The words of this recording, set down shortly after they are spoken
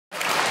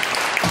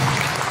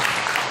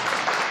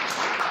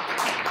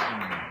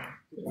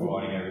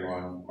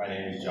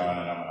name is John,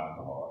 and I'm an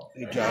alcoholic.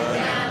 Hey, John.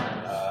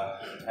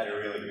 Had a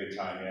really good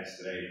time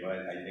yesterday, but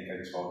I think I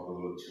talked a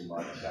little too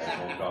much.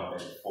 I woke up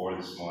at 4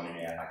 this morning,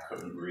 and I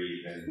couldn't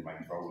breathe, and my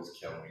throat was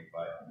killing me,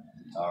 but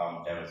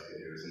that was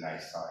good. It was a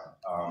nice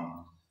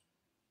time.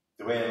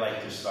 The way I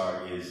like to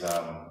start is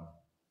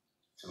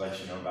to let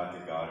you know about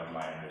the God of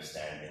my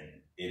understanding.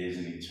 It is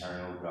an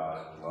eternal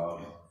God of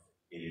love.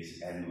 It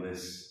is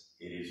endless.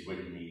 It is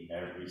with me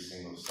every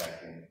single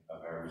second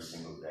of every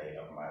single day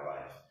of my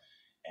life.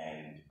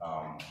 And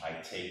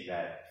I take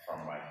that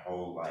from my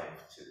whole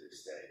life to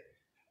this day.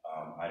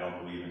 I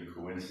don't believe in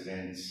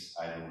coincidence.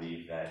 I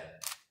believe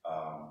that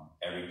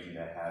everything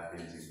that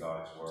happens in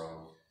God's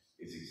world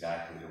is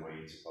exactly the way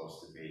it's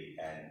supposed to be.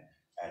 And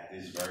at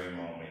this very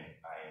moment,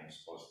 I am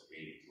supposed to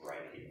be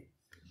right here.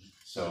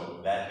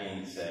 So that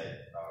being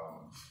said,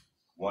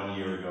 1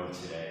 year ago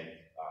today,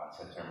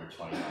 September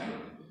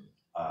 29th,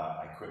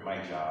 I quit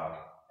my job,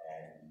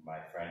 and my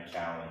friend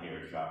Callan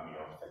here dropped me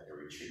off at the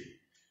retreat.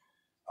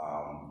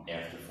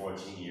 After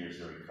 14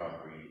 years of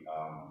recovery,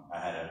 I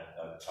had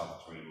a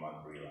tough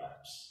 3-month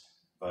relapse.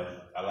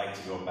 But I like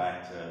to go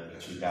back to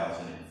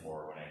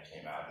 2004 when I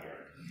came out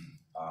here.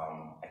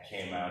 I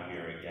came out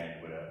here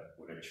again with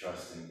a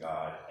trust in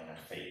God and a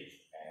faith,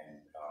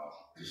 and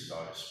to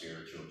start a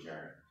spiritual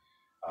journey.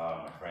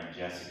 My friend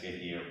Jessica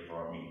here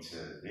brought me to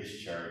this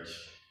church,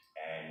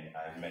 and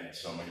I've met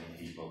so many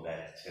people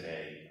that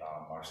today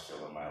are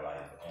still in my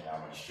life, and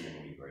I'm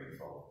extremely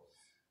grateful.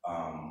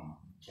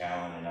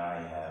 Callan and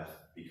I have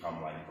become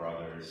like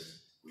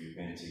brothers. We've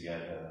been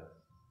together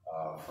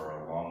for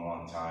a long,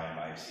 long time.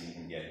 I've seen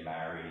him get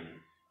married,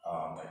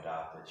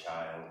 adopt a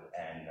child,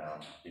 and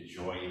the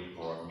joy it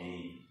brought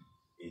me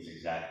is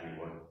exactly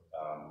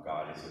what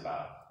God is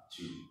about.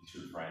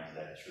 Two friends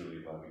that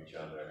truly love each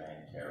other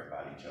and care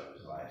about each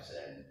other's lives,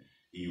 and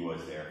he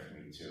was there for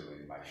me too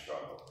in my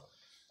struggle.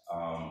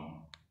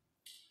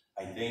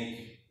 I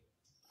think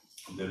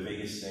the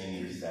biggest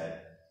thing is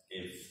that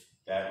if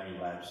that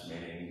relapse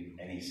made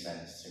any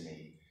sense to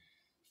me,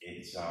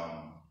 it's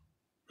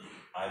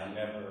I've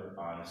never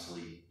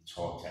honestly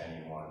talked to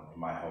anyone in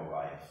my whole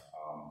life.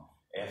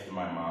 After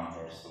my mom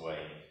passed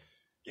away,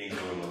 things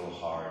were a little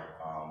hard.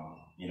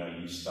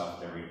 You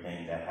stuffed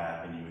everything that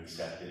happened, you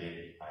accepted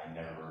it. I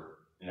never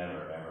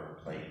ever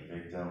played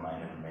victim. I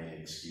never made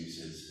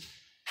excuses.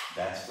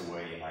 That's the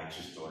way I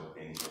just thought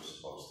things were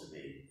supposed to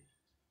be.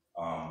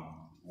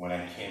 When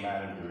I came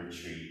out of the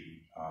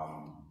retreat,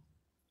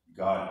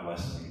 God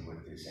blessed me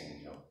with this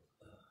angel.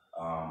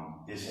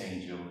 This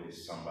angel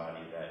is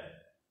somebody that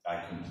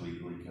I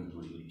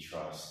completely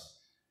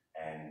trust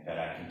and that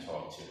I can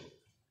talk to.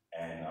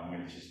 And I'm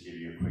going to just give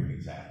you a quick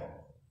example.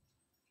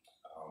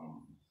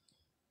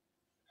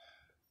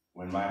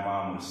 When my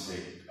mom was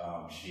sick,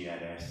 she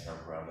had asked her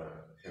brother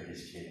for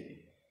his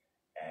kidney.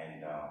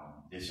 And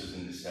this was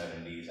in the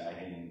 70s. I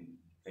didn't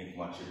think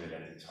much of it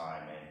at the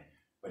time,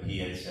 but he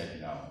had said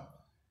no.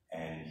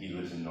 And he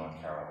lives in North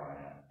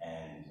Carolina.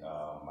 And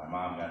my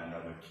mom got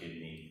another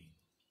kidney,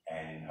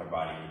 and her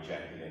body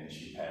rejected it, and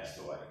she passed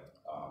away.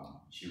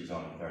 She was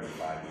only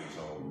 35 years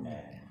old,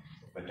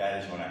 but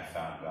that is when I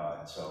found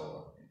God.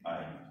 So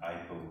I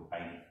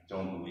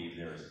don't believe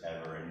there is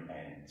ever an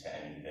end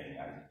to anything.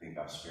 I think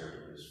our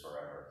spirit lives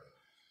forever.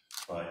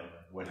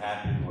 But what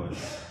happened was,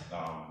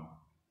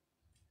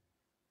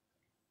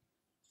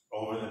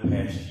 over the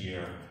past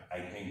year,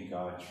 I think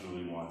God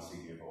truly wants to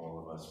give all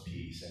of us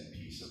peace and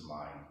peace of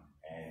mind.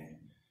 And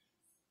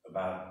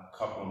about a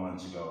couple of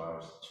months ago, I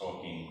was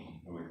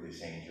talking with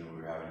this angel.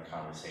 We were having a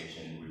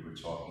conversation. We were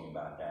talking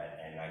about that,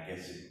 and I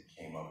guess it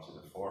came up to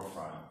the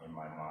forefront in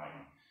my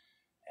mind.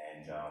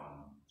 And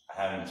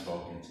I haven't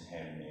spoken to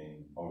him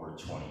in over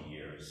 20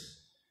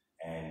 years.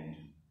 And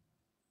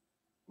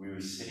we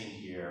were sitting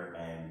here,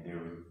 and they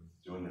were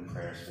doing the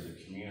prayers for the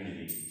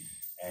community.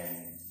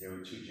 And there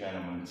were two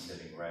gentlemen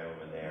sitting right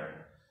over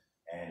there.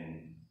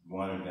 And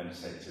one of them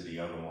said to the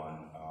other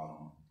one,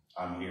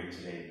 I'm here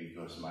today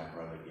because my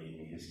brother gave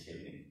me his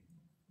kidney.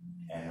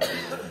 And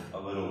a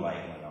little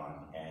light went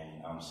on,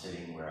 and I'm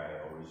sitting where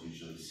I always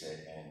usually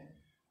sit. And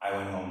I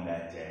went home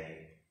that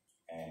day,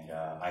 and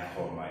I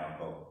called my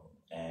uncle,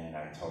 and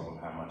I told him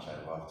how much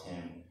I loved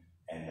him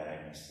and that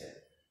I missed it.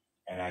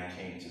 And I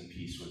came to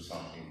peace with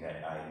something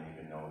that I didn't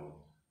even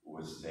know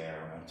was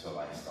there until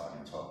I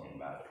started talking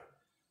about it.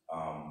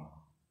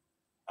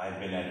 I've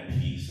been at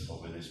peace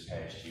over this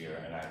past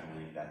year, and I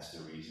believe that's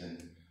the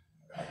reason.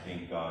 I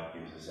think God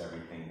gives us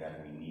everything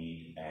that we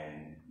need,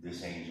 and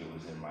this angel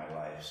is in my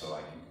life so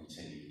I can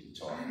continue to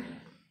talk.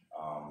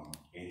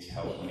 It's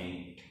helped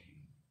me.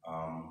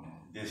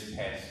 This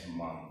past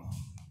month,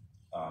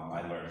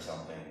 I learned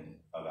something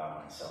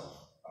about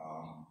myself.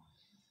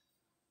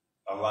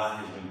 A lot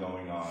has been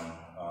going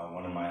on.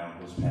 One of my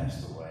uncles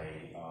passed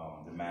away.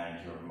 The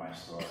manager of my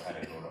store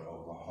had to go to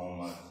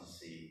Oklahoma to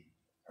see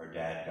her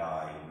dad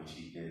die, which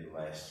he did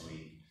last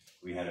week.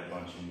 We had a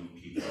bunch of new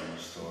people in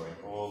the store, and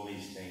all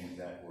these things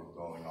that were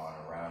going on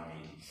around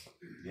me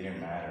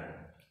didn't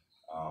matter.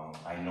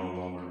 I no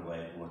longer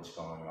let what's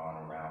going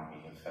on around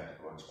me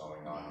affect what's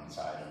going on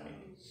inside of me.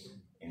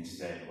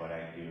 Instead, what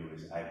I do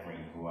is I bring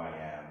who I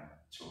am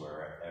to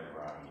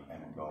wherever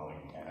I'm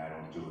going, and I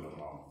don't do it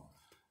alone.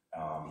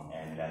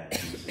 And that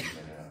piece has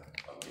been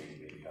a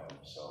big, big help.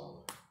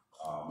 So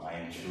I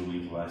am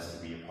truly blessed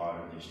to be a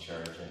part of this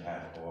church and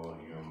have all of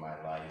you in my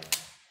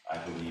life. I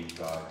believe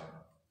God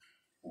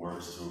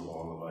works through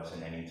all of us,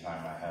 and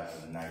anytime I have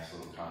a nice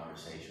little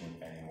conversation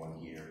with anyone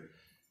here,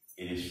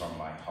 it is from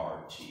my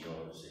heart to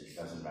yours. It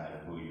doesn't matter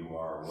who you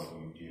are, what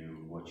you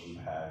do, what you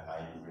have.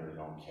 I really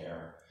don't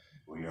care.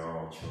 We are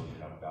all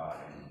children of God,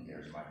 and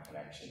there's my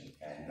connection.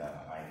 And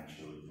I am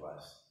truly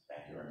blessed.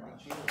 Thank you very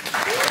much.